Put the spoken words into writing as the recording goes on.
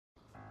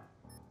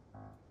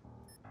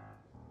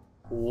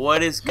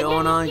What is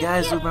going on,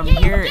 guys? Noob, I'm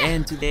here,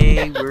 and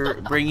today we're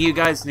bringing you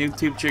guys Noob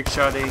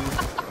Trickshotting.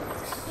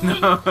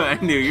 No, I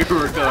knew you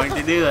were going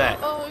to do that.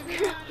 Oh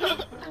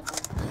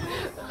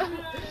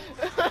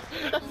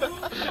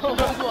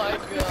my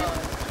god.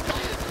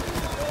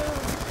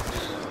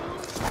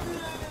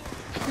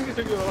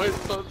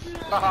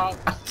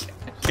 I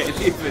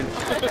can't even.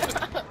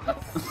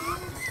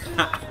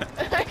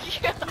 I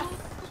can't.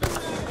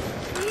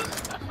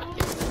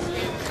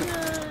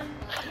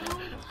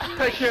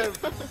 I can't.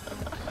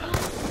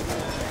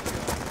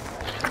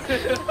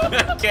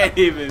 I can't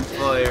even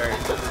play right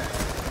now.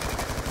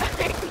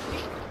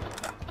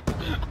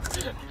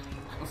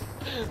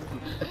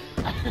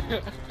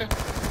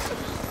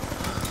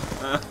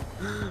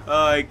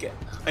 Oh,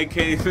 I can't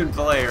even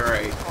play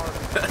right.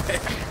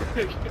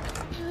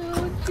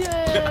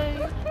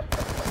 Okay.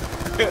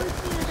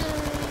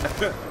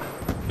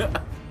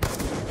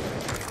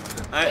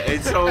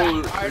 It's so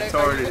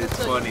retarded,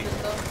 it's funny.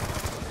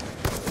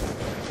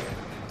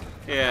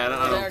 Yeah, I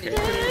don't care.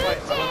 I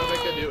want to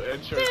make a new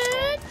intro song.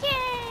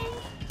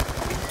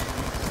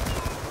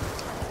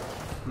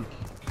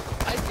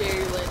 I dare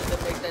you, Landon, to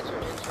make that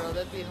your intro.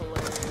 That'd be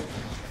hilarious.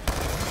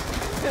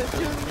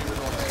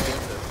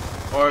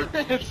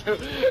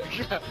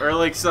 Or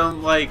like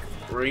some like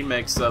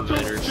remix of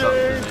it or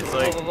something. It's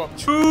like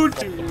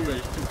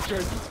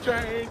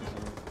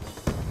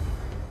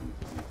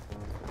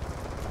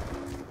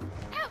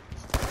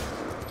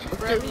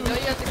Brett, you know you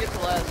have to get to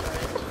last,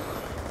 right?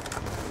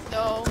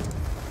 No.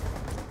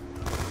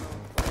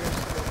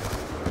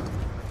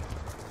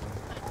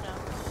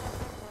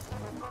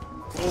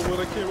 Oh, when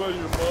I came out of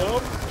your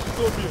mom, she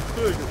told me a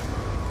figure.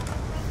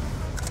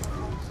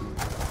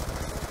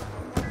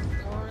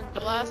 The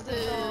last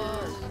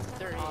is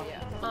 3.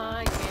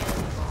 I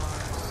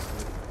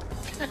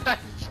can't.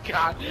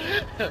 God.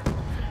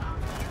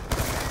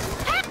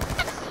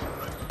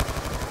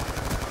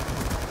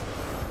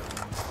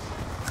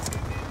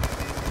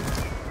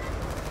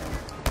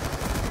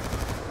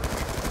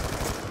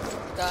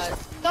 God,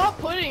 stop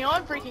putting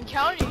on freaking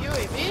counter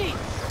UAVs.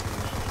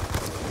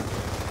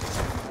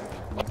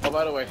 Oh,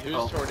 by the way,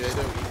 whose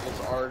tornado equals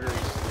artery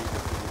sleep?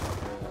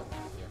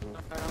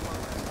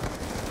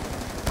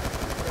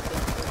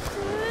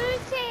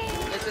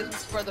 This is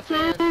for the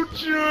fans.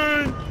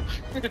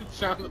 It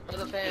sounded For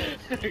the fans.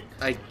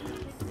 I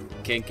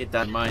can't get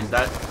that in mind.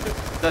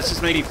 That's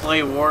just made me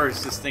play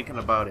worse just thinking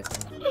about it.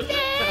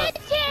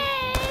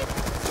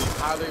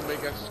 How they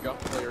make a scuff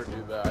player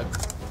do that?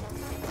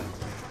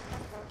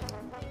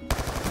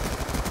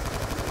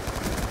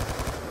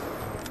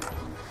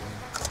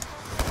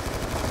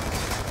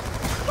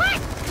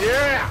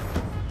 Yeah!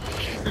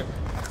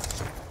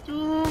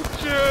 Landon,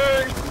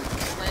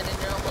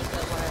 you're almost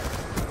at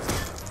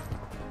last.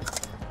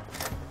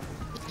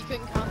 You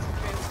couldn't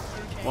concentrate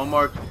with 2 chains. One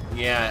more,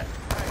 yeah,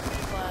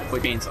 Alright,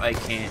 which means I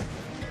can't.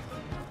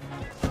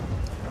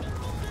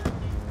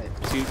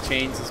 2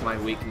 chains is my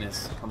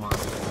weakness. Come on.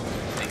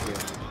 Thank you.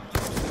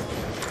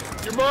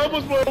 Your mom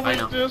was my I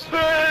know. weakness!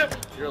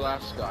 Your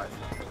last guy.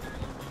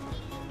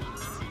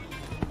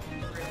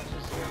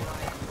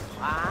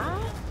 Ah?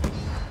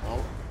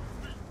 Oh.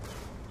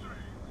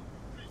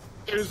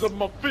 J's on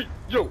my feet!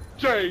 Yo,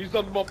 J's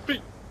on my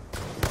feet!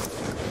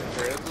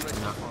 Alright, let's make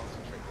No.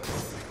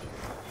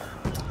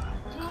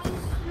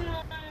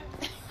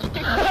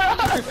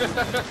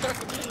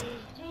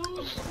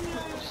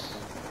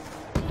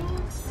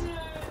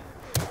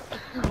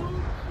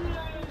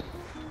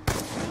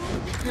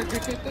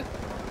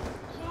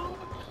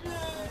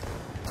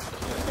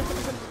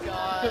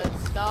 God,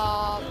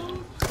 stop.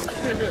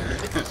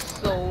 It's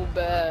so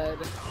bad.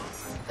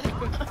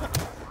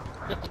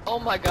 Oh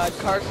my god,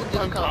 Carson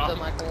just comes in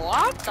like,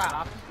 what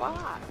the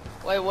fuck?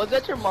 Wait, was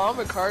that your mom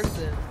or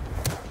Carson?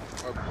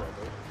 Our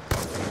brother.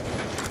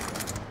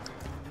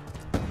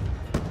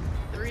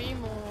 3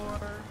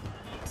 more.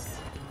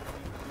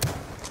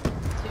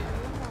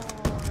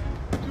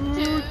 2 more.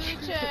 2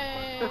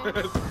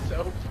 chains.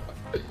 So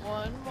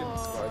 1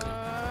 more.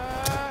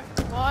 funny.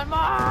 1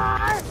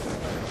 more.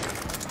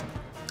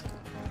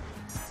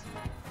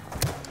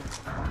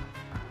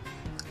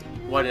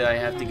 Why did I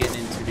have to get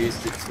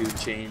introduced to 2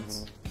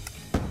 chains?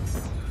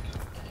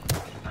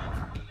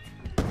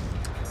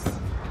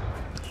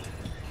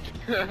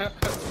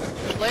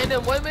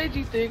 Landon, what made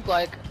you think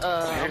like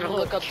I'm gonna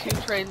look up 2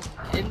 Train's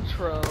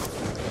intro?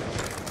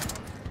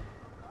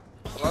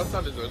 Well, that's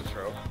not his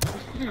intro.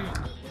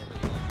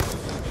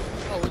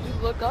 Oh, would you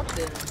look up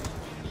then?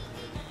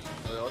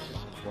 Well, let's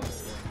just play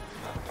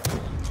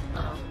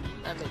Oh,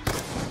 that makes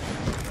sense.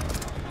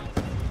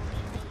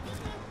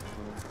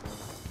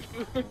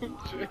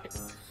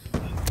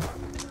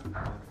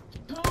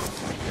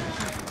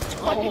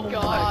 Oh my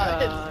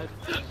god.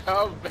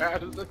 How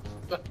bad is it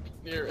stuck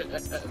in your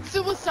head?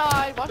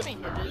 Suicide! Watch me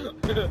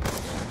hit it.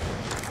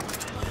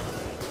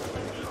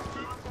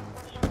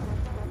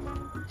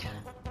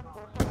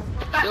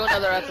 Do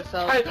another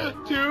SSL.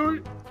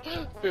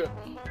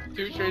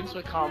 Two trains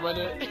to comment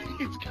it.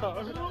 He's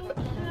gone.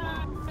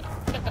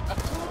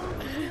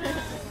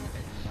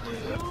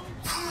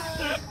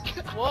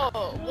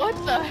 Whoa.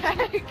 the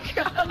heck?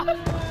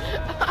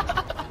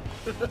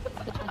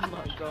 Oh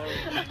my god.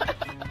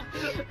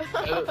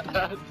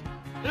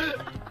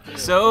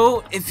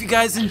 So, if you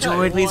guys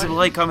enjoyed, please leave a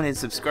like, comment, and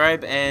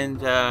subscribe,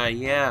 and,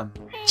 yeah.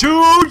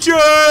 Two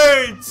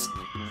Chains!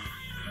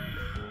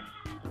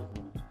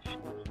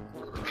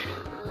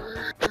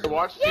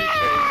 Watch 2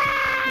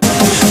 Chains.